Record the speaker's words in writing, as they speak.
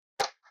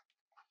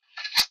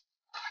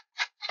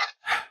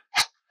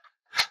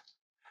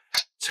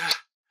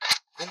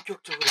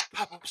본격적으로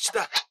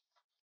파봅시다.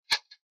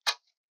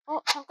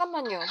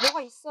 잠깐만요.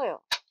 뭐가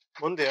있어요.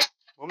 뭔데요?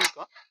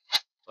 뭡니까?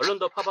 얼른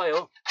더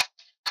파봐요.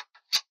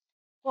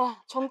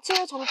 와,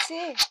 정치예요,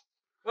 정치.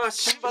 와,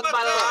 신받다.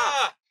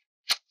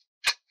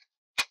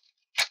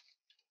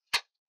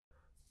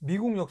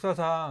 미국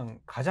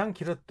역사상 가장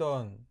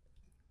길었던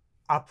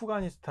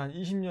아프가니스탄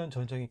 20년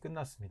전쟁이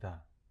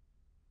끝났습니다.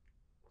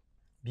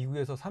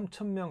 미국에서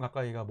 3,000명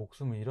가까이가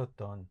목숨을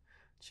잃었던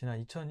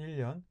지난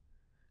 2001년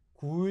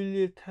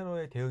 9.11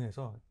 테러에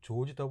대응해서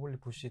조지 W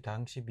부시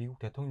당시 미국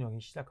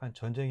대통령이 시작한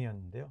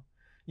전쟁이었는데요.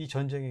 이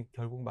전쟁이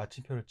결국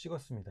마침표를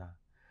찍었습니다.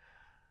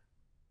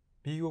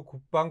 미국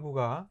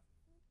국방부가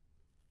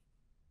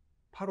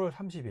 8월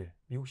 30일,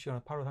 미국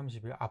시간으로 8월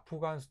 30일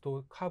아프간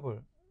수도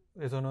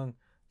카불에서는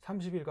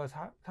 30일과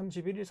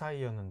 31일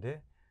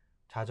사이였는데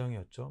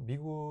자정이었죠.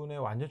 미군의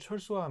완전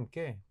철수와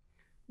함께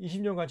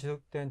 20년간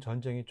지속된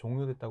전쟁이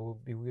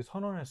종료됐다고 미국이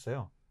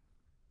선언했어요.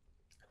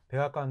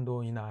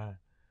 백악관도 이날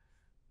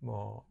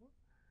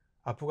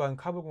아프간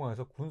카불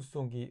공항에서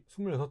군수송기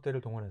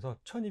 26대를 동원해서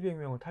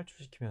 1200명을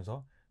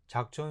탈출시키면서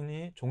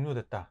작전이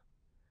종료됐다.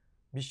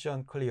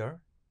 미션 클리어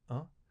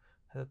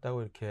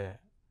했다고 이렇게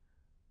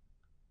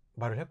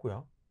말을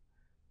했고요.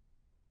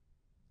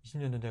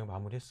 20년 전쟁을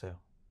마무리했어요.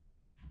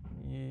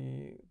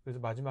 그래서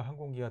마지막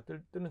항공기가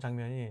뜨는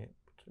장면이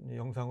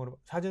영상으로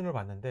사진을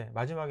봤는데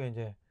마지막에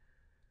이제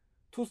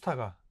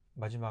투스타가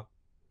마지막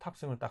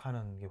탑승을 딱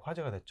하는 게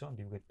화제가 됐죠.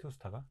 미국의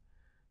투스타가.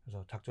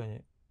 그래서 작전이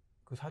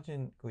그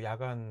사진 그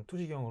야간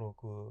투지경으로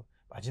그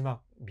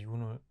마지막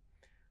미군을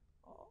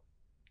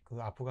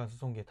그 아프간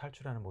수송기에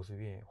탈출하는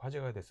모습이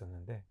화제가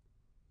됐었는데,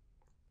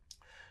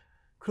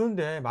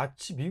 그런데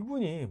마치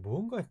미군이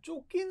뭔가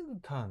쫓기는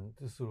듯한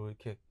뜻으로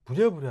이렇게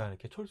부랴부랴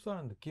이렇게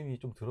철수하는 느낌이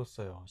좀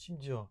들었어요.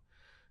 심지어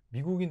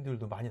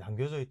미국인들도 많이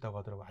남겨져 있다고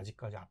하더라고요.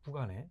 아직까지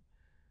아프간에.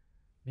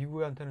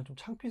 미국한테는 좀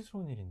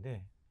창피스러운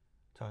일인데.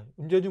 자,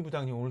 윤재준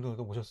부장님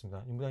오늘도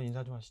모셨습니다. 윤 부장님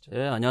인사 좀 하시죠.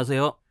 네,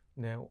 안녕하세요.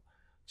 네,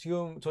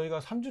 지금 저희가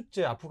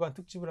 3주째 아프간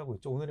특집을 하고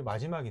있죠. 오늘이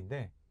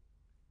마지막인데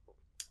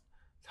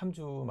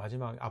 3주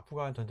마지막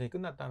아프간 전쟁이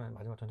끝났다는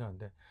마지막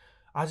전쟁인데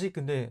아직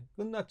근데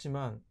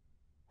끝났지만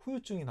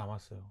후유증이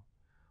남았어요.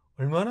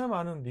 얼마나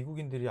많은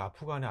미국인들이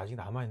아프간에 아직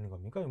남아 있는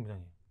겁니까, 윤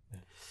부장님? 네.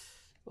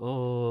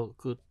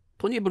 그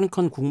토니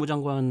블링컨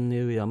국무장관에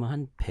의하면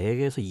한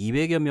 100에서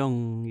 200여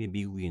명의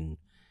미국인,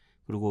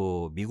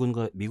 그리고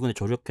미군에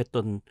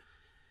조력했던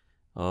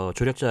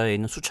조력자에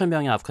있는 수천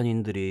명의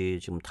아프간인들이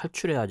지금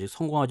탈출에 아직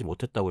성공하지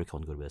못했다고 이렇게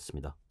언급을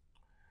했습니다.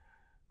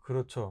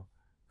 그렇죠.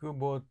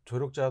 그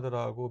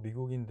조력자들하고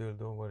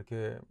미국인들도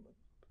이렇게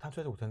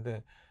탈출하지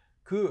못했는데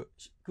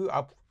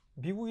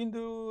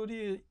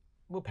미국인들이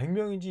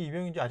 100명인지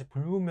 200명인지 아직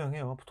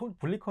불분명해요.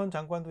 블링컨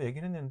장관도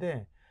얘기를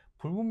했는데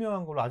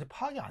불분명한 걸로 아직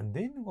파악이 안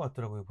돼 있는 것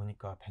같더라고요.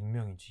 보니까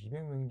 100명인지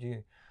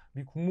 200명인지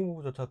미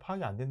국무부조차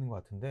파악이 안 되는 것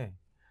같은데,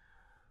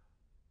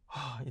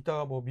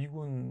 이따가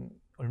미군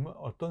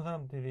어떤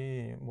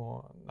사람들이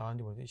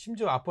나왔는지 모르겠어요.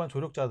 심지어 아프간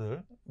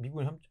조력자들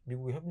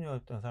미국에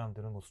협력했던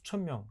사람들은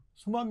수천 명,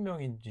 수만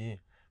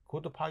명인지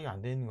그것도 파악이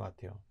안 돼 있는 것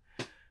같아요.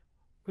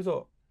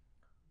 그래서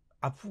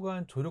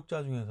아프간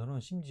조력자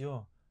중에서는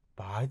심지어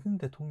바이든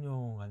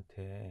대통령이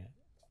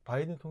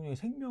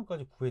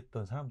생명까지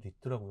구했던 사람도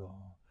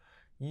있더라고요.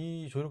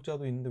 이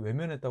조력자도 있는데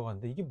외면했다고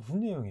하는데 이게 무슨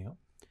내용이에요?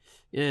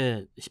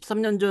 예,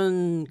 13년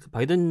전 그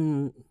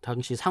바이든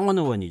당시 상원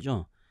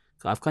의원이죠.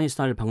 그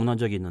아프가니스탄을 방문한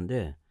적이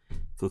있는데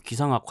그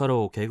기상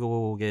악화로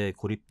계곡에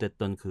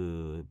고립됐던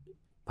그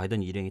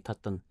바이든 일행이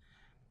탔던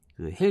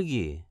그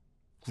헬기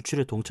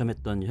구출에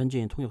동참했던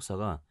현지인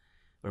통역사가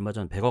얼마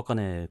전 100억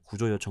원의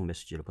구조 요청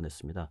메시지를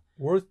보냈습니다.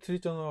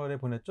 월스트리트 저널에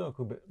보냈죠?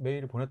 그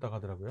메일을 보냈다고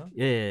하더라고요.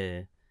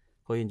 예,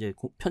 거의 이제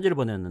편지를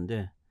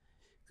보냈는데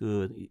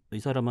이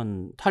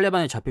사람은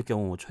탈레반에 잡힐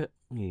경우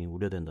처형이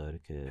우려된다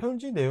이렇게.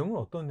 편지 내용은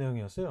어떤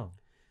내용이었어요?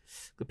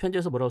 그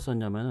편지에서 뭐라고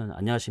썼냐면은,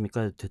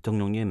 안녕하십니까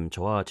대통령님,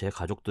 저와 제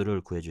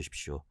가족들을 구해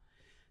주십시오.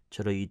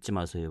 저를 잊지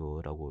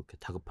마세요라고 이렇게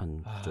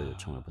다급한 구조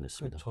요청을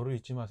보냈습니다. 저를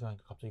잊지 마세요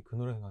하니까 갑자기 그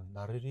노래 생각나네.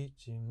 나를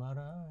잊지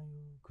말아요.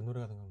 그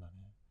노래가 생각나네.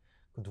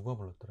 그 누가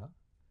불렀더라?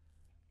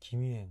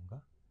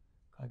 김희애인가?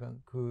 그러니까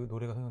그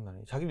노래가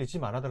생각나네. 자기를 잊지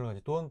말아달라고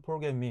하지. Don't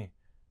forget me.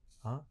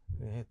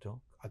 했죠.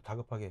 아주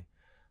다급하게.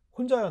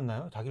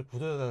 혼자였나요? 자기를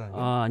구조해달라는 게?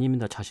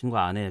 아닙니다.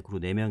 자신과 아내 그리고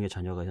 4명의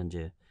자녀가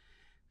현재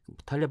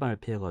탈레반을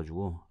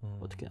피해가지고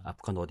어떻게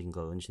아프간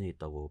어딘가 은신해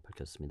있다고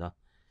밝혔습니다.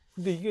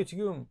 근데 이게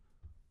지금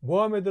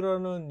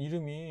모하메드라는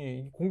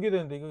이름이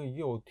공개되는데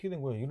이게 어떻게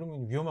된 거예요?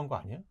 이러면 위험한 거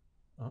아니야?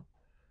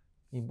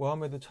 이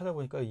모하메드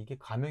찾아보니까 이게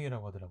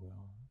가명이라고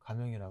하더라고요.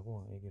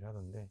 가명이라고 얘기를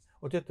하던데,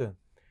 어쨌든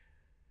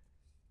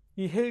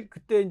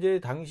그때 이제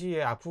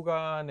당시에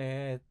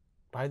아프간에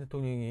바이든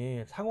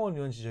대통령이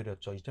상원의원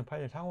시절이었죠.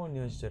 2008년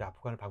상원의원 시절에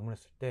아프간을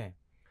방문했을 때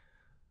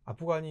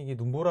아프간이 이게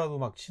눈보라도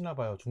막 치나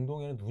봐요.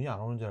 중동에는 눈이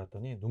안 오는 줄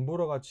알았더니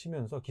눈보라가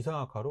치면서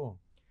기상악화로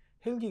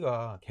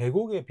헬기가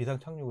계곡에 비상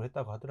착륙을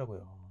했다고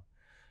하더라고요.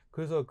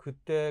 그래서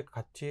그때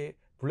같이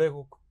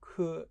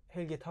블랙호크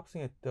헬기에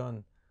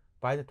탑승했던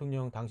바이든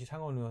대통령 당시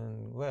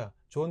상원의원과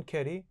존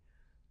캐리,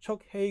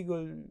 척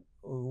헤이글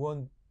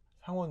의원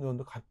상원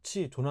의원도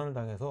같이 조난을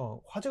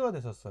당해서 화제가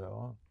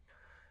됐었어요.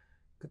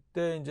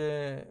 그때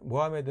이제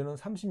모하메드는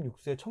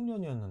 36세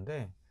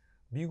청년이었는데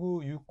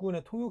미국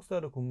육군의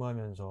통역사로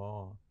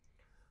근무하면서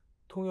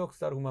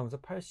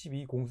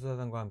 82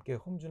 공수사단과 함께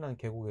험준한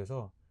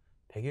계곡에서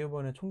 100여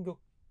번의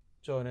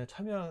총격전에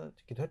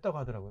참여하기도 했다고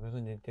하더라고요. 그래서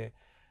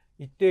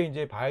이때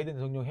이제 바이든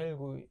대통령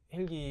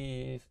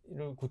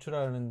헬기를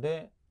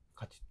구출하는데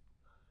같이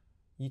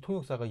이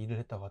통역사가 일을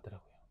했다고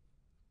하더라고요.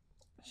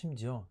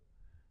 심지어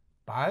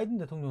바이든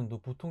대통령도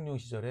부통령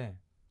시절에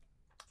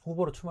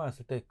후보로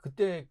출마했을 때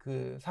그때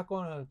그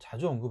사건을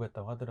자주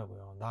언급했다고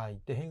하더라고요. 나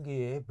이때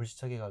헬기에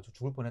불시착해 가지고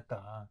죽을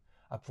뻔했다,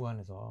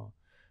 아프간에서.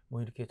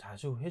 뭐 이렇게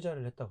자주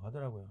회자를 했다고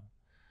하더라고요.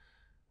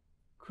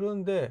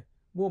 그런데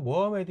뭐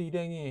모하메드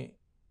일행이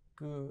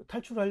그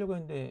탈출을 하려고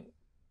했는데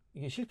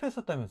이게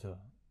실패했었다면서요.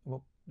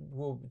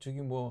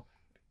 뭐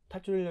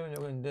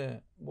탈출하려고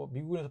했는데 뭐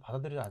미국에서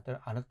받아들이지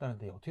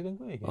않았다는데 어떻게 된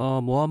거예요 이게?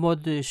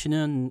 모하머드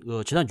씨는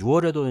지난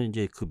 6월에도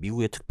이제 그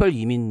미국의 특별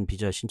이민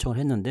비자 신청을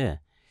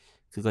했는데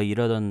그가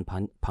일하던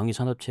방위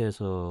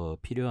산업체에서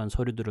필요한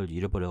서류들을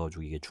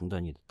잃어버려가지고 이게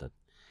중단이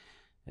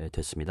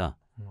됐습니다.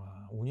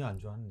 와, 운이 안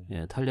좋았네.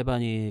 예,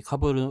 탈레반이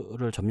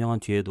카불을 점령한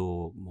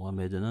뒤에도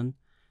모하메드는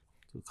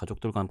그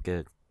가족들과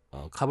함께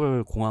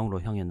카불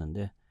공항으로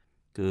향했는데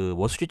그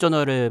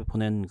월스트리트저널에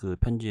보낸 그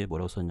편지에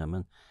뭐라고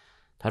썼냐면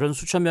다른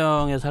수천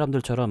명의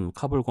사람들처럼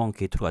카불 공항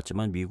게이트로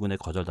갔지만 미군에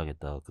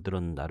거절당했다.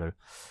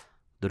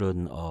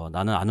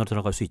 나는 안으로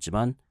들어갈 수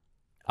있지만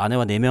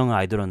아내와 4명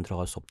아이들은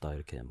들어갈 수 없다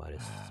이렇게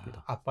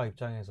말했습니다. 아빠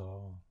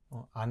입장에서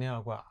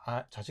아내하고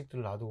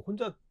자식들을 놔두고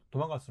혼자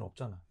도망갈 수는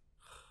없잖아.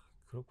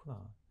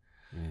 그렇구나.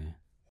 예.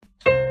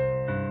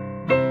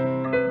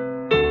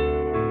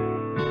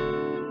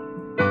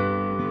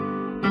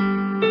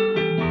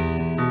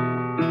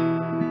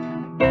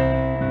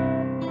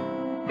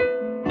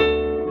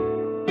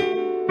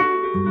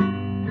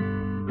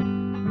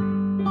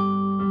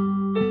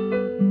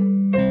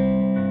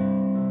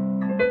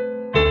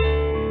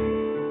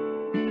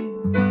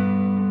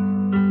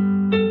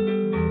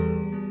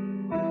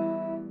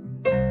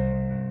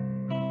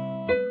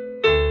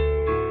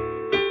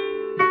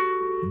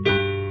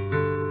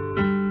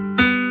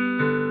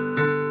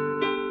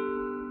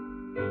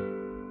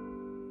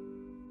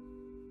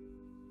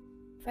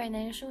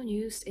 Financial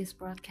news is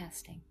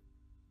broadcasting.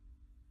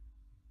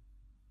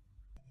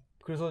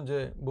 그래서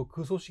이제 뭐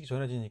그 소식이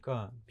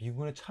전해지니까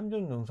미군의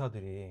참전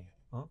용사들이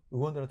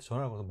의원들한테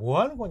전화를 걸어서 뭐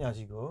하는 거냐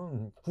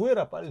지금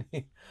구해라 빨리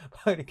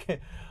막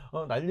이렇게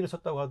난리를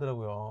쳤다고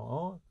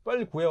하더라고요.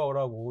 빨리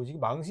구해오라고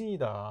지금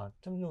망신이다.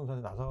 참전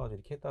용사들이 나서가지고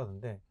이렇게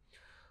했다던데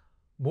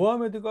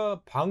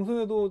모하메드가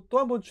방송에도 또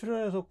한 번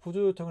출연해서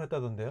구조 요청을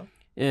했다던데요.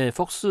 예,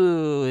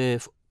 폭스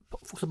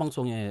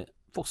방송에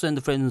폭스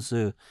앤드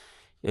프렌즈에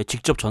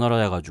직접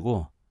전화를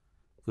해가지고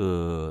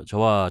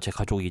저와 제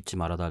가족이 잊지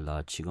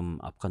말아달라. 지금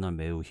아프간은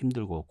매우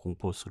힘들고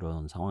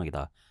공포스러운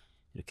상황이다.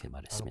 이렇게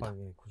말했습니다.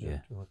 구조 예.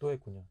 요청을 또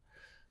했군요.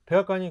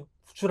 백악관이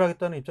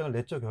구출하겠다는 입장을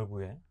냈죠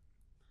결국에.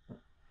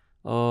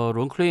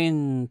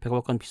 론클레인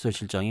백악관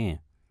비서실장이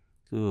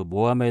그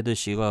모하메드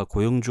씨가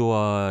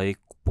고용주와의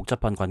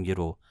복잡한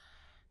관계로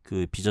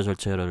그 비자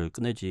절차를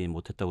끝내지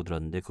못했다고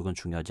들었는데 그건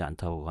중요하지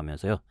않다고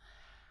하면서요.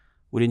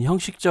 우린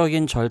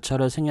형식적인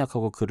절차를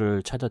생략하고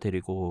그를 찾아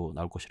데리고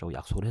나올 것이라고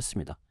약속을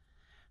했습니다.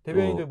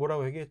 대변인들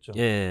뭐라고 얘기했죠?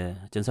 예,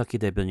 젠사키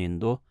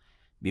대변인도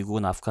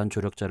미국은 아프간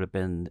조력자를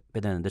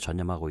빼내는데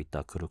전념하고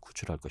있다. 그를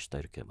구출할 것이다.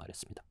 이렇게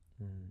말했습니다.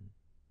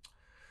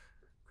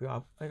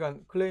 그러니까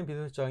클레인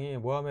비서실장이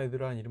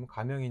모하메드라는 이름은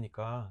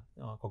가명이니까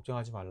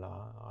걱정하지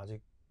말라.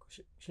 아직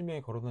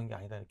실명이 거론된 게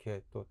아니다.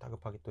 이렇게 또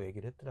다급하게 또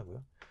얘기를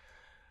했더라고요.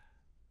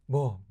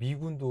 뭐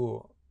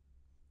미군도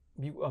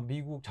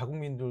미국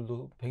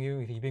자국민들도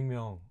 100명에서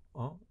 200명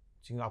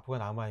지금 아프가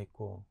남아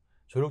있고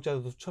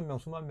조력자들도 수천 명,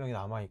 수만 명이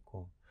남아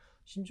있고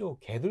심지어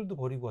개들도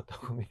버리고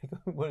왔다고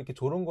뭐 이렇게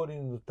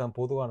조롱거리는 듯한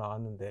보도가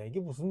나왔는데 이게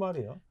무슨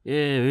말이에요? 예,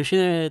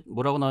 외신에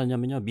뭐라고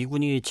나왔냐면요.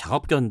 미군이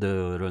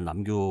작업견들을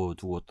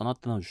남겨두고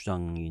떠났다는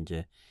주장이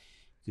이제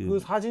그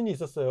사진이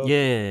있었어요.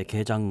 예,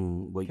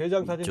 게장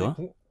사진이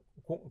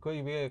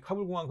거의 왜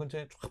카불 공항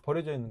근처에 쫙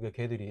버려져 있는 게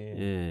개들이.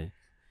 예.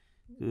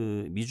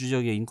 그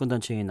미주적의 인권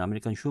단체인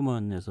아메리칸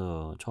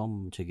휴먼에서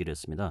처음 제기를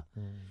했습니다.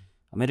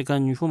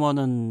 아메리칸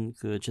휴먼은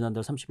그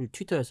지난달 30일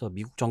트위터에서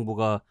미국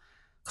정부가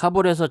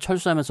카불에서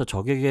철수하면서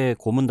적에게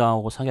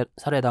고문당하고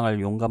살해당할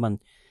용감한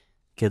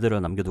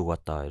개들을 남겨두고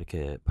왔다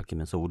이렇게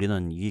밝히면서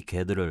우리는 이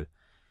개들을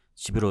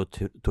집으로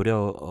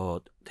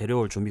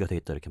데려올 준비가 되어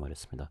있다 이렇게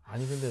말했습니다.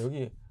 아니 근데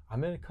여기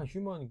아메리칸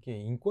휴먼 이게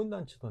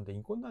인권단체던데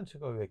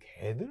인권단체가 왜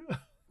개들?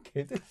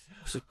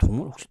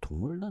 혹시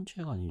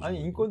동물단체가 아니죠?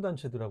 아니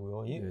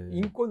인권단체더라고요. 예.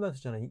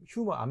 인권단체잖아.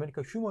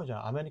 아메리칸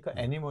휴먼이잖아. 아메리칸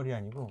애니멀이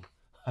아니고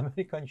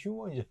아메리칸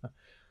휴먼이잖아.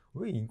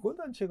 왜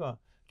인권단체가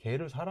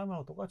개를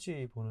사람하고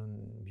똑같이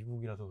보는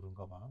미국이라서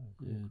그런가 봐.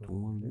 예,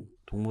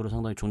 동물을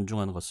상당히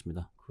존중하는 것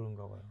같습니다.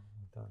 그런가 봐요.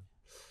 일단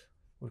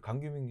우리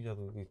강규민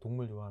기자도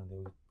동물 좋아하는데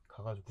여기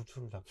가가지고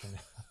구출을 작전해.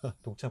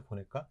 독참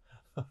보낼까?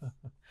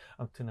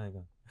 아무튼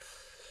이건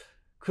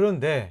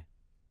그런데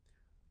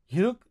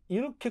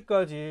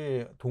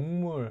이렇게까지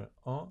동물,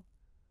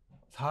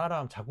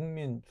 사람,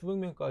 자국민 수백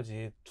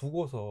명까지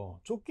두고서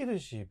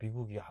쫓기듯이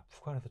미국이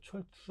아프간에서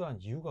철수한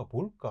이유가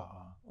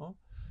뭘까?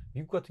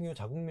 미국 같은 경우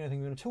자국민의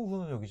생명을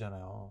최우선으로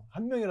여기잖아요.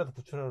 한 명이라도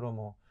구출하러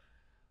뭐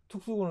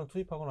특수군을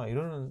투입하거나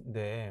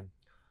이러는데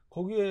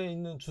거기에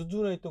있는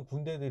주둔해 있던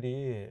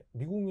군대들이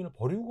미국민을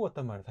버리고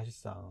갔단 말이에요.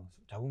 사실상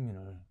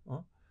자국민을.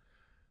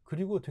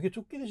 그리고 되게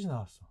쫓기듯이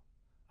나왔어.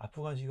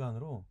 아프간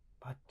시간으로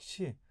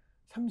마치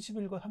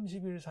 30일과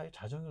 30일 사이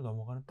자정을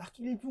넘어가는 딱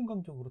 1분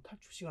간격으로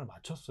탈출 시간을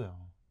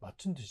맞췄어요.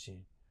 맞춘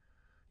듯이.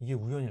 이게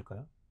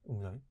우연일까요?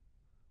 음모자님?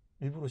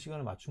 일부러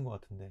시간을 맞춘 것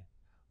같은데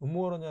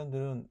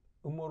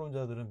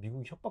음모론자들은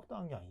미국이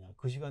협박당한 게 아니냐.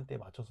 그 시간대에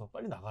맞춰서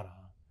빨리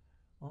나가라.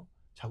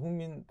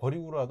 자국민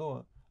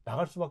버리고라도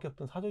나갈 수밖에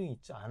없던 사정이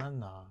있지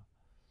않았나.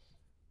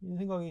 이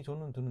생각이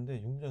저는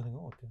드는데 윤부장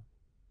생각은 어때요?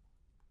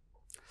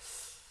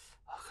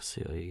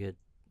 글쎄요. 이게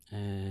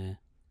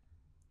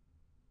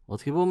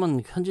어떻게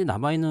보면 현재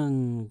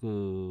남아있는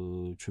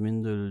그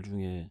주민들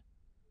중에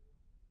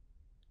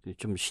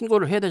좀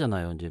신고를 해야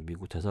되잖아요. 이제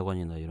미국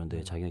대사관이나 이런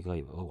데 자기가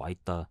와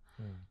있다.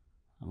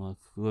 아마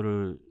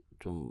그거를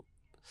좀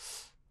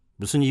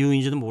무슨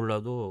이유인지는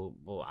몰라도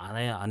뭐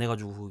안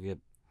해가지고 그게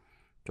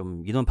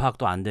좀 인원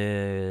파악도 안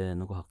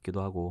되는 것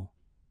같기도 하고.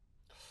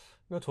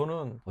 그러니까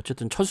저는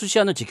어쨌든 철수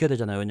시한은 지켜야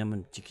되잖아요.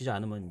 왜냐면 지키지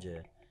않으면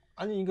이제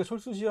그러니까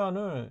철수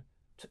시한을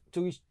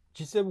저기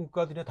G7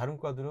 국가들이나 다른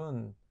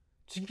국가들은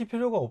지킬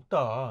필요가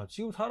없다.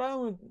 지금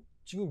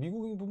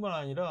미국인뿐만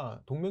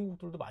아니라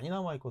동맹국들도 많이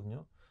남아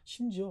있거든요.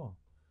 심지어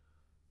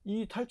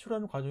이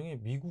탈출하는 과정에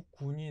미국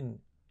군인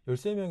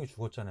 13명이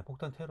죽었잖아요.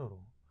 폭탄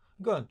테러로.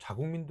 그러니까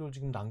자국민들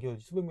지금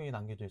수백 명이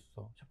남겨져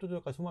있어.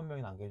 협조조약까지 수만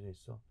명이 남겨져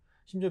있어.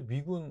 심지어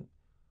미군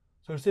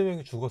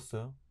 13명이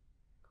죽었어요.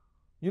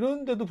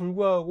 이런데도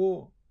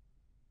불구하고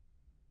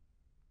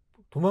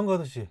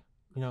도망가듯이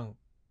그냥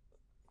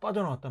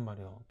빠져나왔단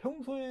말이에요.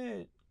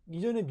 평소에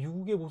이전에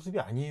미국의 모습이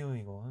아니에요.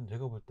 이건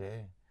제가 볼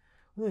때.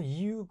 근데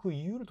그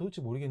이유를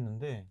도대체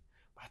모르겠는데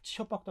마치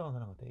협박당한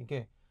사람 같아.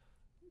 이게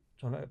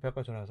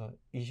백과 전화해서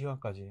이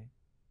시간까지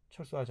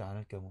철수하지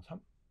않을 경우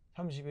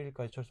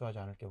 31일까지 철수하지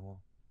않을 경우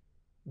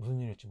무슨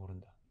일일지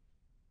모른다.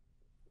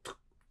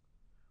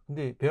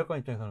 근데 백악관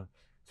입장에서는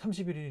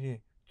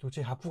 31일이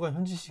도대체 아프간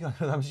현지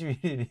시간으로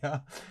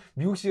 31일이야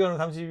미국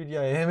시간으로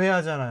 30일이야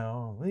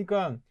애매하잖아요.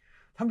 그러니까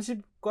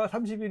 30과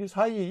 31일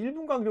사이에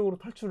 1분 간격으로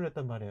탈출을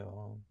했단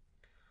말이에요.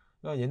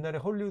 그러니까 옛날에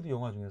헐리우드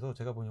영화 중에서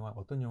제가 본 영화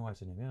어떤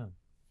영화였냐면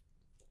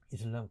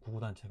이슬람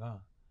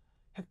구구단체가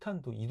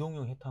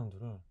이동형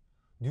핵탄두를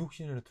뉴욕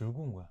시내로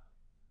들고 온 거야.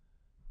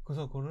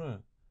 그래서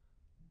그거를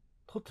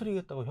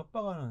터트리겠다고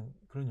협박하는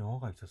그런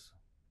영화가 있었어.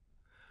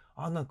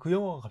 난 그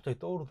영화가 갑자기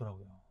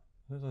떠오르더라고요.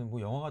 그래서 뭐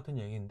영화 같은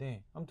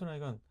얘기인데 아무튼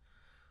하여간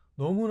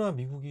너무나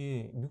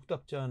미국이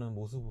미국답지 않은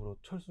모습으로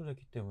철수를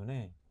했기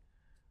때문에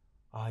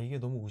이게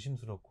너무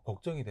의심스럽고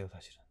걱정이 돼요.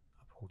 사실은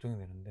걱정이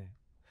되는데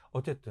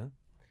어쨌든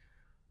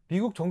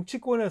미국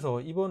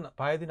정치권에서 이번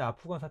바이든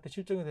아프간 사태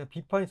실정에 대한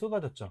비판이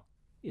쏟아졌죠.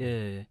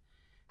 예,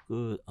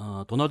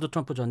 도널드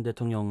트럼프 전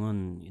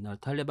대통령은 이날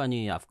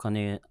탈레반이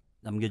아프간에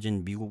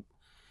남겨진 미군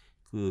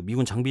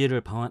장비를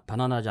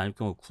반환하지 않을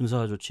경우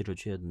군사 조치를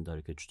취해야 된다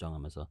이렇게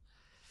주장하면서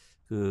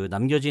그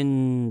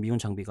남겨진 미군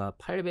장비가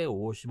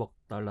 850억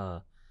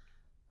달러에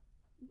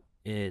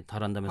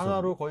달한다면서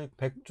하나로 거의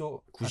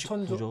 100조,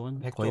 99조 원,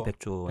 100조, 거의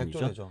 100조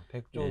원이죠.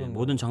 100조 예,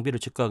 모든 장비를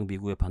즉각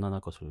미국에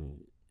반환할 것을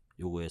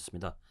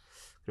요구했습니다.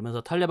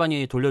 그러면서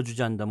탈레반이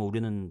돌려주지 않는다면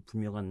우리는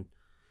분명한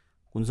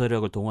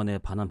군사력을 동원해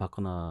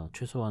반환받거나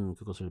최소한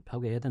그것을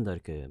파괴해야 된다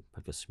이렇게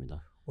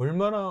밝혔습니다.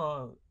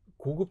 얼마나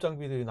고급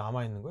장비들이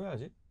남아 있는 거예요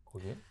아직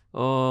거기에?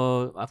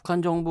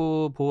 아프간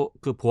정부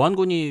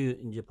보안군이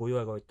이제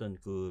보유하고 있던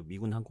그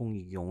미군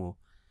항공기 경우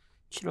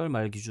 7월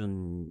말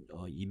기준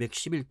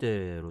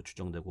 211대로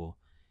추정되고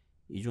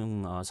이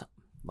중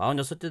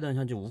 46대는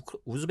현재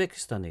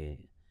우즈베키스탄에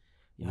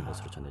있는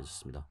것으로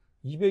전해졌습니다.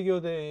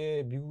 200여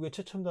대의 미국의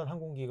최첨단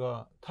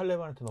항공기가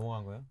탈레반한테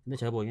넘어간 거예요? 근데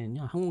제가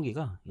보기에는요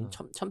항공기가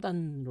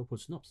첨단으로 볼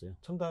수는 없어요.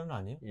 첨단은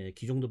아니에요? 예,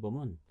 기종도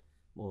보면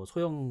뭐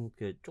소형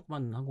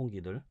조그만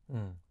항공기들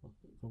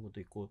그런 것도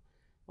있고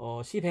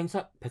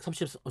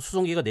C-130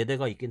 수송기가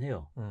 4대가 있긴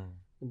해요.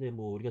 근데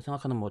뭐 우리가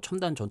생각하는 뭐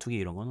첨단 전투기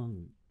이런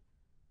거는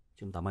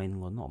지금 남아 있는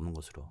건 없는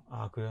것으로.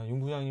 그래요? 윤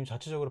부장님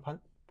자체적으로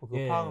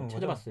예, 파악한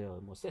찾아봤어요.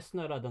 뭐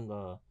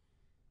세스나라든가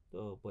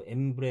또 뭐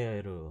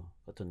엠브레르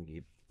같은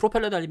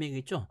프로펠러 달린 비행기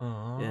있죠?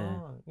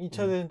 예.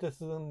 2차 대전 때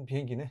쓰던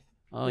비행기네.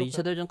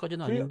 2차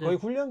대전까지는 아닌데 거의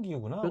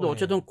훈련기구나. 그래도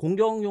어쨌든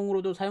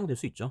공격용으로도 사용될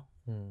수 있죠.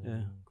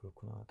 예.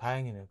 그렇구나.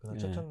 다행이네. 그냥 예.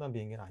 최첨단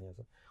비행기는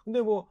아니어서.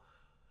 근데 뭐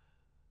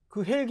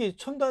그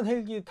첨단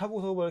헬기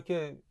타고서 뭐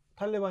이렇게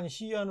탈레반이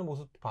시위하는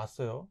모습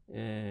봤어요.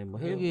 예,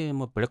 뭐 헬기,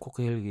 뭐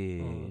블랙호크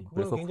헬기,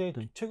 그건 굉장히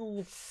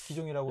최고급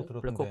기종이라고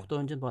들었는데.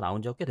 블랙호크도 이제 뭐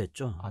나온 지 꽤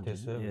됐죠.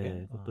 됐어요?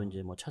 예, 그것도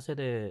이제 뭐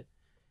차세대.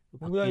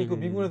 부장이 그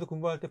미군에서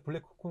근무할 때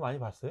블랙호크 많이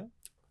봤어요?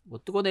 뭐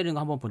뜨거내리는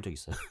거 한번 본 적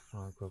있어요.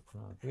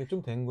 그렇구나. 그게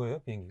좀 된 거예요,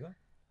 비행기가?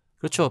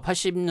 그렇죠.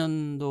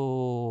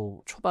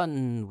 80년도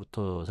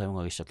초반부터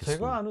사용하기 시작했어요.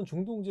 제가 아는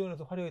중동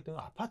지원에서 활용했던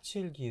건 아파치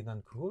헬기,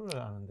 난 그거를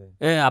아는데.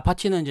 예,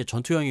 아파치는 이제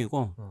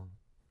전투형이고 어.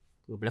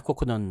 그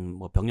블랙호크는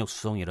뭐 병력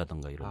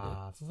수송이라든가 이런데.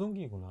 아,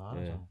 수송기구나.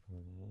 예.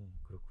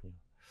 그렇군요.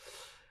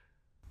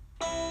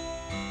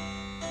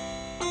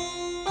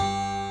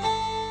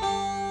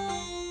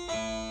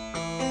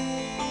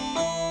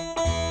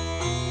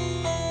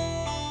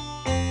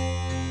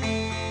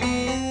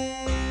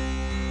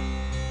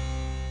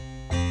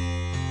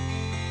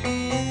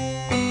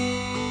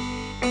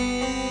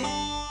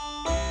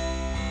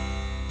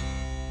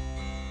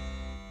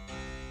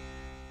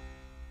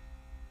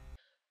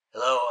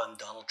 Hello, I'm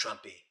Donald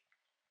Trumpy.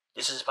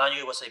 This is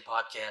반유의보세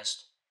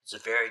podcast. It's a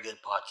very good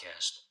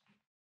podcast.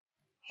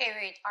 Hey,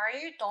 wait, are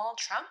you Donald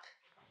Trump?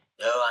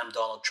 No, I'm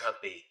Donald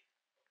Trumpy.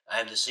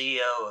 I'm the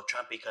CEO of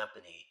Trumpy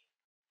Company.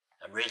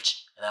 I'm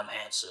rich and I'm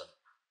handsome.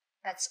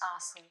 That's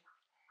awesome.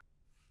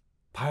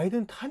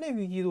 바이든 탄핵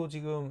위기도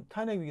지금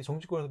탄핵 위기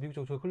정치권에서 미국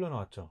정치가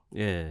흘러나왔죠.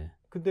 예.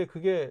 근데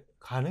그게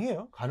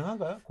가능해요?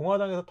 가능한가요?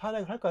 공화당에서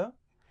탄핵을 할까요?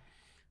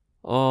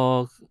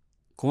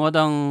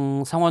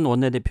 공화당 상원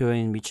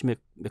원내대표인 미치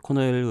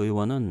맥코넬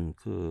의원은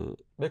그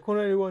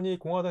맥코넬 의원이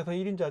공화당에서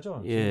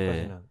 1인자죠. 예.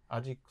 지금까지는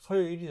아직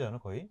서열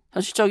 1위잖아 거의.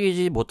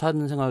 현실적이지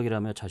못한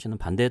생각이라며 자신은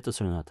반대의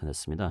뜻을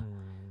나타냈습니다.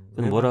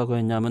 그는 뭐라고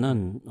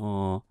했냐면은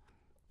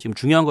지금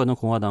중요한 거는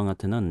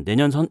공화당한테는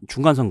내년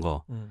중간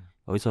선거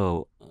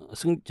여기서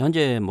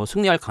현재 뭐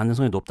승리할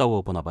가능성이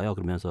높다고 보나 봐요.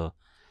 그러면서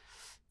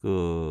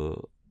그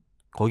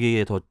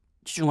거기에 더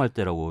치중할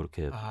때라고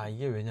이렇게. 아,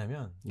 이게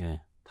왜냐면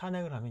예.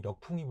 탄핵을 하면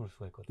역풍이 불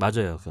수가 있거든요.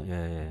 맞아요.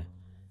 예.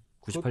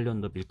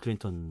 98년도 빌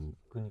클린턴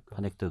그러니까.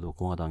 탄핵 때도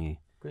공화당이.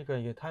 그러니까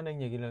이게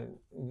탄핵 얘기를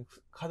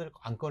카드를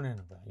안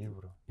꺼내는 거야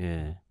일부러.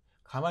 예.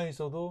 가만히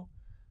있어도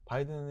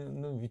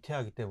바이든은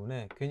위태하기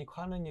때문에 괜히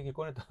탄핵 얘기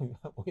꺼냈다가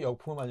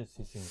역풍을 맞을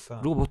수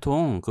있으니까. 그리고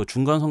보통 그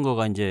중간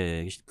선거가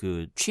이제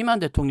그 취임한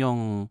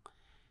대통령이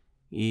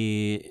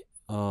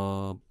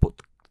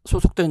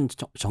소속된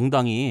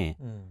정당이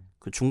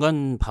그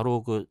중간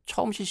바로 그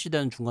처음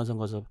실시된 중간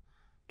선거에서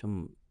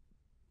좀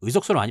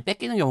의석수를 많이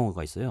뺏기는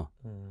경우가 있어요.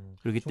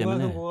 그렇기 때문에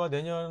중간 선거가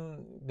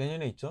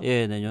내년에 있죠.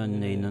 예,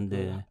 내년에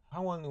있는데 그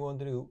상원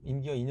의원들이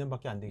임기가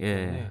 2년밖에 안 되기 예.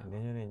 때문에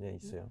내년에 이제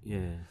있어요.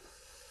 예.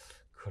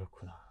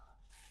 그렇구나.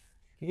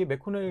 이게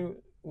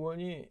맥코넬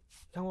의원이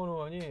상원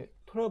의원이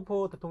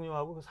트럼프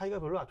대통령하고 그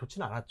사이가 별로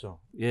좋지는 않았죠.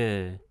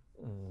 예.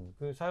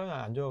 그 사연이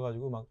안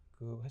좋아가지고 막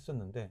그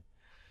했었는데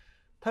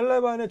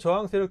탈레반의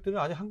저항 세력들은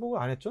아직 항복을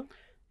안 했죠?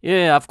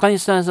 예,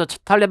 아프가니스탄에서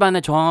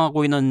탈레반에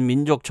저항하고 있는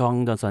민족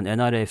저항단선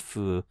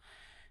NRF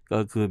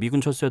그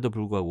미군 철수에도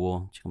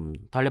불구하고 지금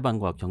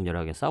탈레반과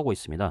격렬하게 싸우고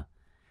있습니다.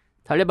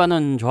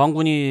 탈레반은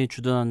저항군이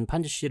주둔한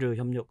판지시르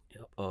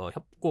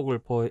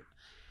협곡을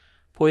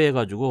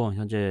포위해가지고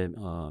현재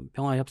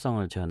평화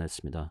협상을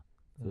제안했습니다.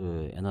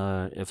 그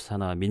NRF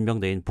산하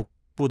민병대인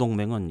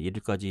북부동맹은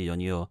 1일까지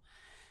연이어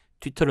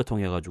트위터를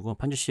통해 가지고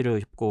판지시르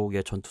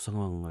협곡의 전투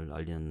상황을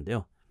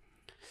알리는데요.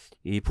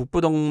 이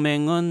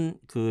북부동맹은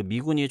그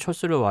미군이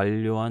철수를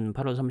완료한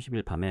 8월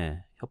 30일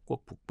밤에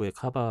협곡 북부의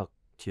카박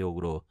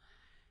지역으로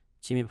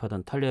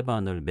침입하던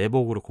탈레반을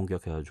매복으로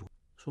공격해가지고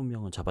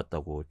 20명은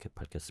잡았다고 이렇게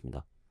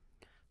밝혔습니다.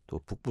 또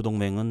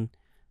북부동맹은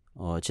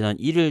지난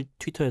 1일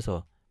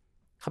트위터에서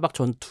카박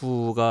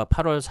전투가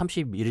 8월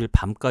 31일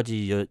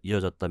밤까지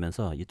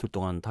이어졌다면서 이틀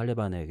동안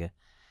탈레반에게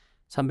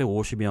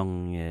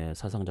 350명의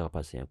사상자가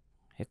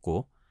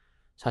발생했고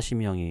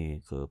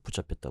 40명이 그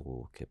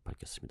붙잡혔다고 이렇게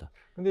밝혔습니다.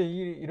 근데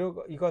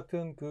이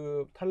같은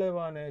그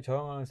탈레반에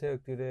저항하는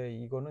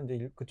세력들의 이거는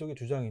이제 그쪽의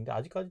주장인데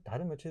아직까지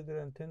다른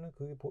매체들한테는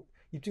그게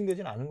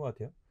입증되지는 않은 것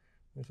같아요.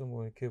 그래서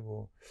뭐 이렇게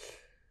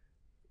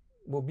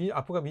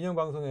아프가 민영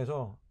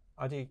방송에서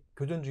아직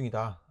교전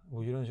중이다.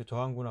 뭐 이런 식으로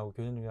저항군하고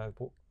교전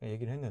중이라고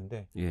얘기를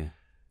했는데 예.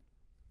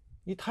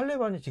 이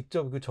탈레반이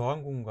직접 그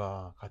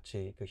저항군과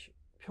같이 그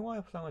평화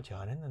협상을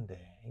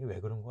제안했는데 이게 왜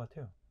그런 것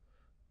같아요?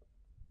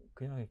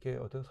 그냥 이렇게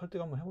어떤 설득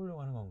한번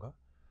해보려고 하는 건가?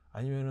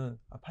 아니면은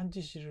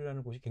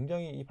판지시르라는 곳이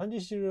굉장히 이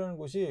판지시르라는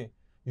곳이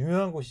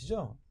유명한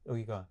곳이죠.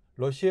 여기가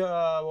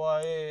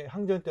러시아와의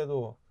항전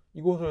때도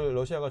이곳을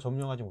러시아가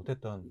점령하지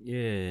못했던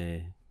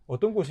예.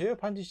 어떤 곳이에요?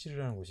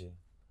 판지시르라는 곳이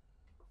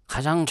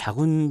가장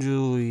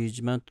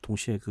자군주의지만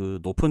동시에 그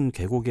높은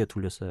계곡에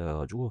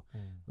둘러싸여가지고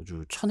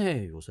아주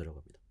천혜의 요새라고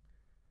합니다.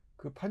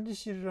 그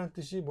판지시르라는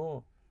뜻이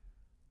뭐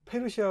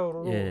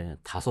페르시아어로 예,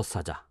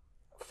 5사자.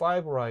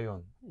 Five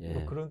Lion 예.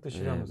 뭐 그런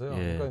뜻이라면서요.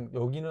 예. 그러니까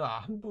여기는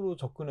함부로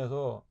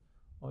접근해서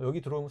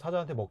여기 들어오면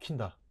사자한테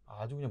먹힌다.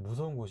 아주 그냥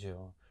무서운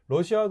곳이에요.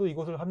 러시아도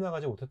이곳을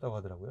함락하지 못했다고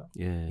하더라고요.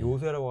 예.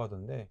 요새라고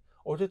하던데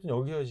어쨌든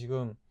여기에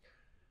지금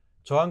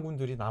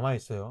저항군들이 남아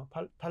있어요.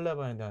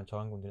 탈레반에 대한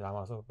저항군들이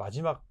남아서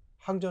마지막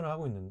항전을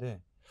하고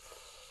있는데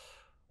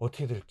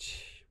어떻게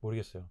될지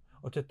모르겠어요.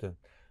 어쨌든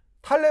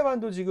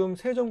탈레반도 지금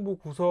새 정부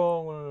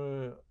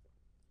구성을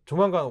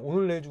조만간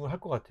오늘 내일 중에 할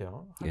것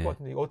같아요. 할 것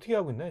같은데 이거 어떻게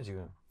하고 있나요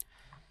지금?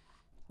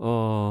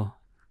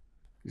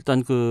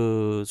 일단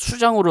그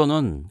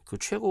수장으로는 그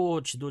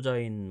최고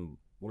지도자인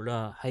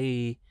몰라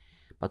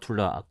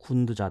하이바툴라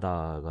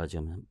아쿤드자다가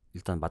지금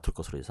일단 맡을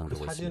것으로 그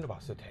예상되고 사진을 있습니다.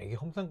 봤어요. 되게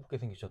험상궂게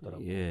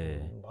생기셨더라고요.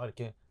 예. 막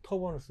이렇게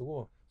터번을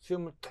쓰고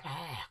수염을 딱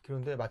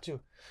그런데 마치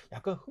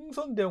약간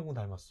흥선대원군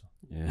닮았어.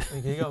 예.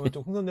 이렇게 얘기하면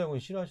좀 흥선대원군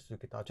싫어하실 수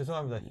있겠다.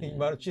 죄송합니다. 예. 이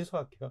말을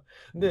취소할게요.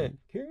 근데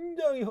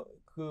굉장히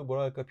그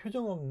뭐랄까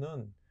표정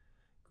없는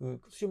그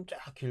수염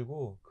쫙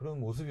길고 그런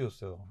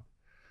모습이었어요.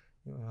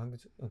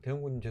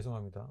 대원군님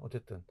죄송합니다.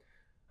 어쨌든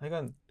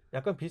그러니까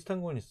약간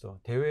비슷한 건 있어.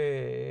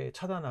 대회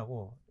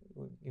차단하고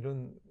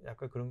이런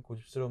약간 그런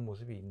고집스러운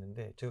모습이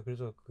있는데 제가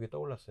그래서 그게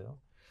떠올랐어요.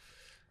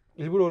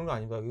 일부러 그런 거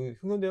아닙니다. 그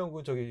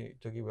흥선대원군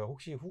저기 뭐야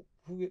혹시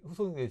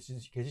후손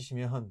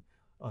계시면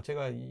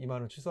제가 이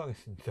말은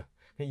취소하겠습니다.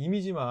 그냥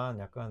이미지만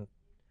약간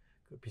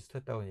그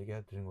비슷했다고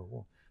얘기해 드린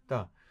거고.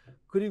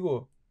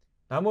 그리고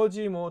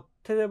나머지 뭐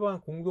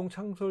탈레반 공동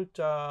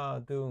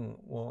창설자 등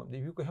뭐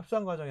미국과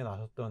협상 과정에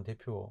나섰던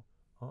대표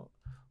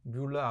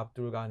뮬라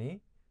압둘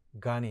가니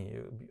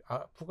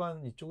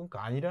아프간 이쪽은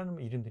가니라는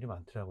이름들이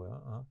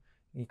많더라고요.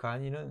 이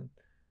가니는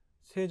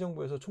새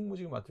정부에서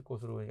총무직을 맡을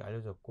것으로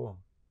알려졌고,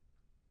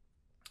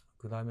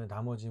 그 다음에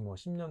나머지 뭐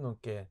 10년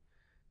넘게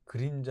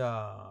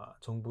그림자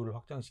정부를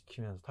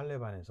확장시키면서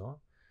탈레반에서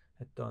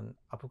했던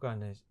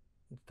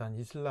아프가니스탄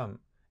이슬람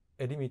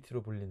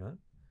에리미트로 불리는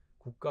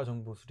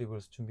국가정부 수립을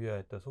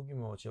준비하였던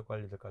소규모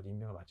지역관리들까지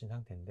임명을 마친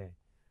상태인데,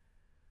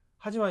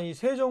 하지만 이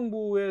새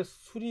정부의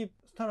수립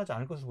스탄하지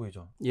않을 것으로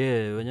보이죠. 예,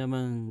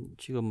 왜냐면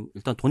지금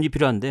일단 돈이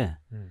필요한데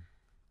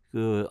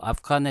그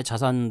아프간의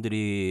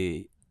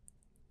자산들이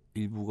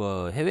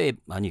일부가 해외에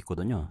많이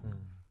있거든요.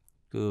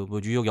 그 뭐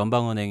뉴욕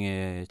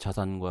연방은행의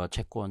자산과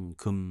채권,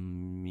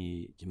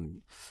 금이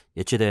지금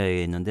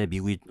예치되어 있는데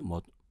미국이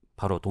뭐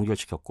바로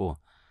동결시켰고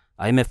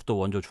IMF도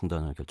원조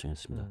중단을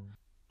결정했습니다.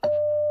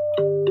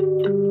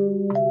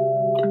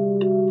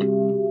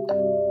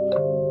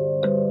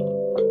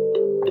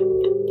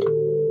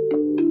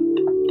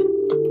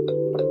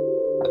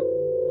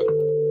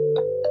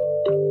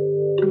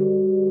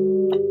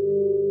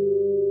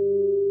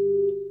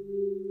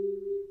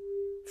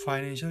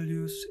 Financial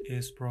News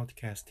is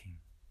Broadcasting.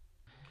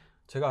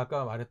 제가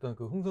아까 말했던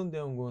그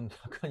흥선대원군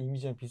약간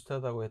이미지랑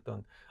비슷하다고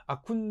했던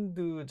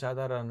아쿤드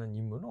자다라는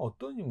인물은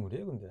어떤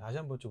인물이에요? 근데 다시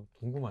한번 좀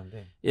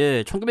궁금한데.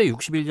 예,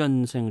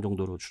 1961년생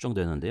정도로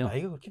추정되는데요.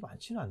 나이가 그렇게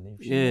많지는 않네요.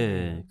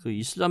 예, 그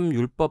이슬람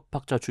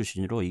율법학자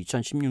출신으로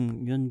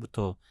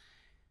 2016년부터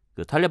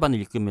그 탈레반을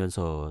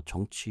이끌면서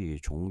정치,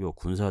 종교,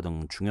 군사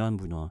등 중요한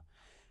분야에서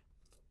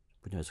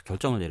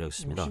결정을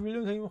내렸습니다.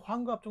 61년생이면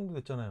환갑 정도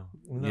됐잖아요.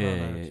 우리나라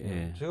예, 나이로 치면.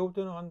 예. 제가 볼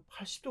때는 한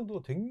 80 정도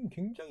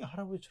굉장히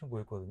할아버지처럼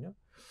보였거든요.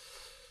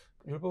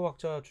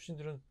 율법학자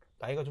출신들은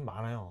나이가 좀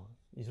많아요.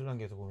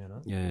 이슬람계에서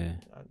보면은. 예.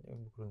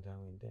 뭐 그런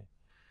상황인데.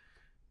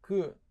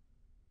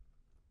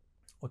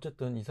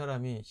 어쨌든 이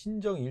사람이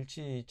신정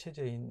일치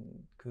체제인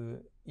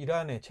그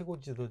이란의 최고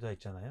지도자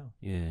있잖아요.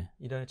 예.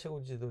 이란의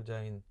최고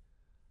지도자인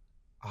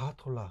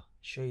아하톨라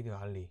쉐이드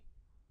알리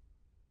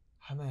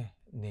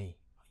하메네이,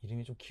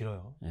 이름이 좀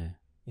길어요. 예.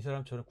 이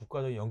사람처럼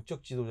국가적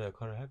영적 지도자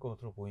역할을 할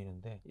것으로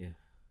보이는데, 예.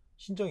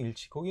 신정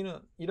일치,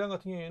 거기는 이란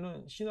같은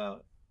경우에는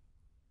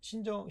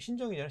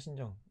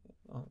신정이잖아요.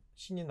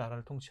 신이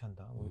나라를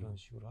통치한다 뭐 이런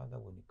식으로 하다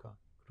보니까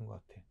그런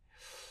것 같아.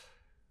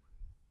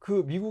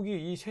 그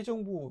미국이 이 새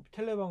정부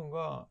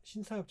탈레반과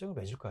신사협정을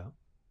맺을까요?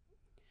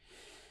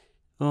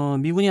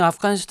 미군이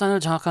아프가니스탄을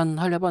장악한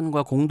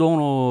탈레반과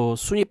공동으로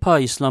순위파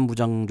이슬람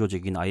무장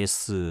조직인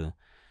IS를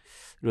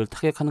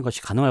타격하는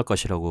것이 가능할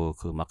것이라고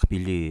그 마크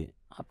빌리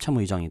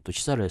합참의장이 또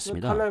시사를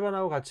했습니다.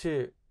 탈레반하고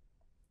같이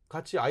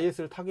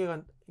IS를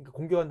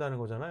공격한다는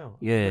거잖아요.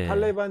 예.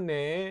 탈레반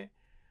내에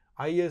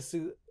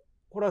IS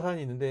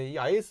호라산이 있는데, 이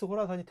IS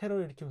호라산이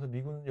테러를 일으키면서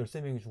미군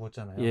 13명이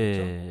죽었잖아요. 예.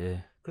 그렇죠?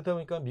 예. 그러다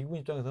보니까 미군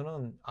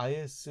입장에서는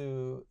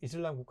IS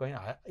이슬람 국가인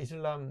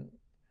이슬람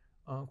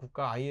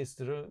국가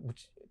IS를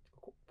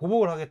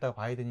보복을 하겠다고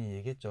바이든이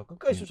얘기했죠.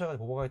 끝까지 쫓아가서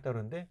보복하겠다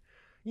그러는데,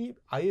 이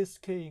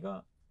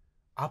ISK가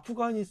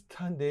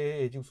아프가니스탄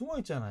내에 지금 숨어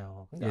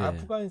있잖아요. 근데 예.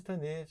 아프가니스탄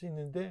내에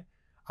있는데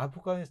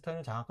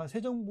아프가니스탄을 장악한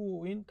새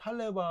정부인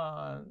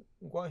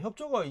탈레반과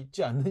협조가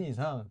있지 않는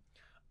이상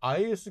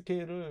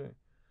ISK를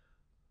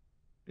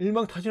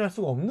일망타진할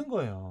수가 없는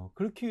거예요.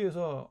 그렇기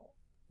위해서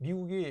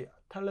미국이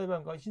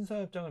탈레반과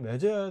신사협정을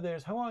맺어야 될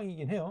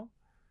상황이긴 해요.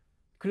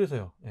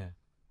 그래서요. 예.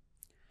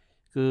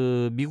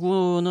 그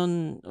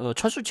미군은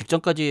철수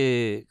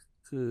직전까지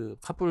그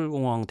카불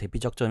공항 대피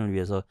작전을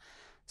위해서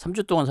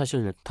 3주 동안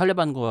사실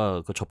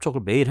탈레반과 그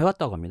접촉을 매일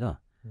해왔다고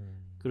합니다.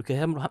 그렇게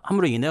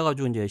함으로 인해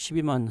가지고 이제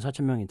 12만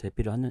 4천 명이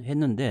대피를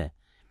했는데,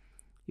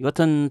 이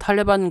같은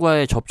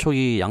탈레반과의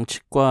접촉이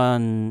양측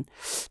간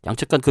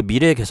그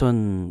미래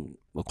개선,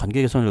 뭐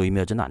관계 개선을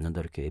의미하지는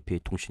않는다, 이렇게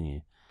AP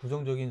통신이.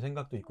 부정적인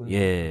생각도 있군요.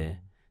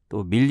 예.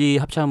 또 밀리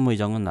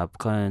합참의장은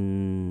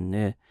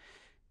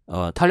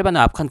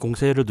탈레반의 아프간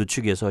공세를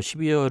늦추기 위해서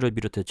 12월을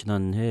비롯해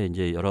지난해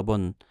이제 여러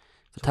번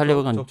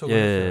탈레반 한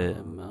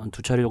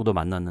 2차례 정도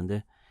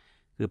만났는데,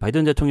 그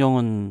바이든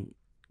대통령은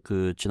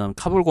그 지난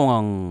카불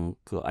공항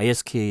그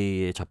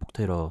ISK의 자폭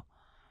테러가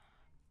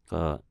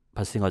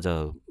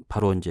발생하자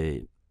바로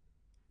이제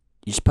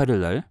 28일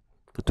날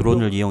그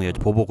드론을 이용해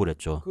보복을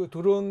했죠. 그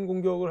드론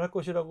공격을 할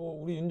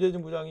것이라고 우리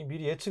윤재준 부장이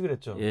미리 예측을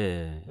했죠.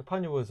 예.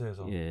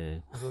 파니보세에서.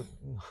 예. 그래서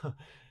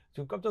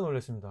지금 깜짝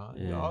놀랐습니다.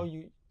 예.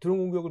 이 드론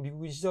공격을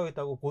미국이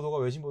시작했다고 보도가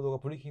외신 보도가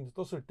브리핑도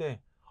떴을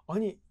때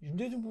아니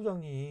윤재준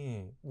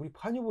부장이 우리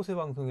파니보세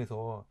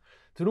방송에서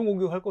드론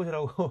공격할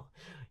것이라고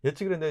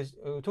예측을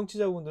했는데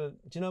청취자분들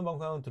지난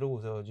방송 한번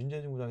들어보세요.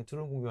 윤재준 부장이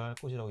드론 공격할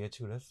것이라고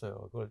예측을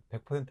했어요. 그걸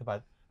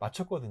 100%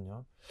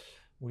 맞췄거든요.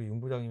 우리 윤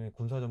부장님이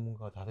군사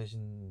전문가가 다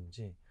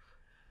되시는지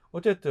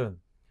어쨌든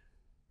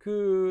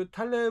그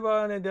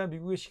탈레반에 대한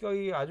미국의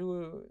시각이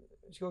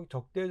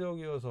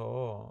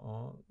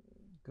적대적이어서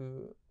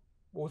그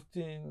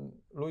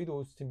로이드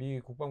오스틴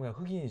미국 국방부장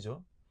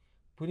흑인이죠.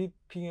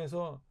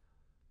 브리핑에서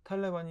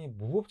탈레반이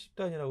무법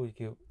집단이라고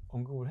이렇게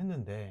언급을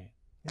했는데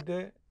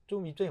근데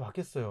좀 입장이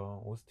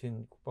바뀌었어요.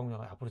 오스틴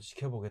국방부장은 앞으로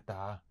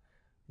지켜보겠다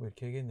뭐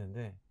이렇게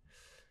얘기했는데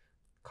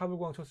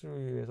카불공항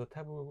철수를 위해서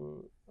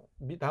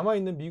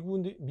남아있는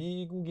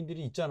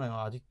미국인들이 있잖아요.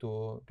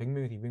 아직도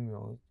 100명에서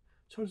 200명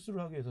철수를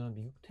하기 위해서는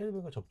미국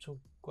탈레반과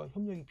접촉과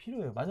협력이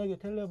필요해요. 만약에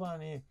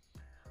탈레반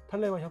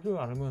협력을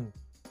안 하면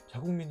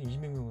자국민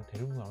 20명을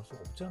데리고 나올 수가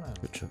없잖아요.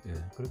 그렇죠. 예.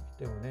 그렇기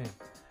때문에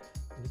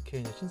이렇게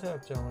이제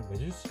신사협정을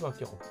맺을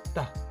수밖에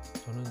없다.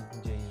 저는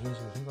이제 이런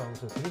식으로 생각하고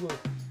있어요. 그리고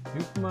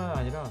미국뿐만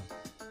아니라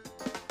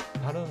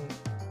다른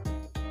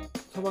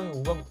서방의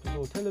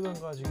우방국도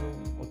탈레반과 지금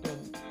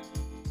어떤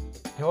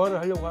대화를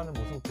하려고 하는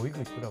모습을 보이고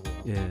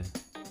있더라고요. 예.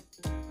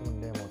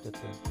 그런데 뭐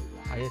어쨌든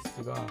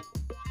IS가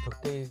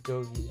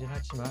적대적이긴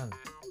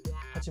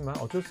하지만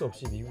어쩔 수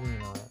없이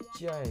미국이나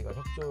CIA가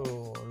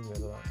협조를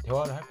위해서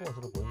대화를 할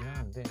것으로 보이긴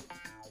하는데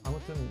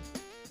아무튼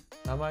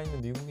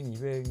남아있는 미국인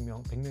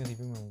 200명, 100명에서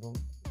 200명도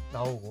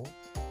나오고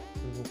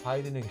그리고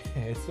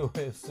바이든에게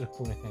SOS를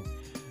보낸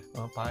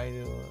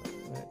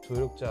바이든의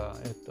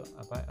조력자였던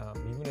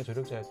미군의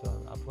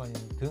조력자였던 아프가닌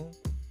등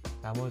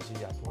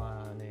나머지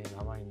아프간에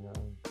남아있는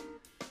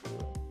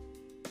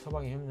그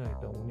서방에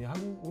협력했던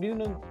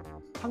우리는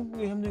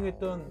한국에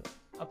협력했던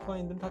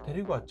아프간인들은 다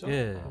데리고 왔죠.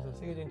 예. 그래서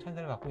세계적인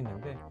찬사를 받고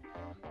있는데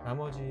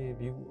나머지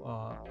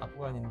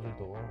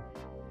아프간인들도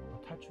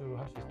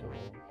탈출할 수 있도록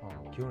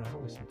기원을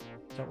해보겠습니다.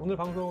 자, 오늘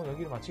방송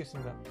여기로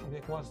마치겠습니다. 네,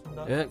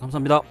 고맙습니다. 예,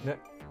 감사합니다. 네.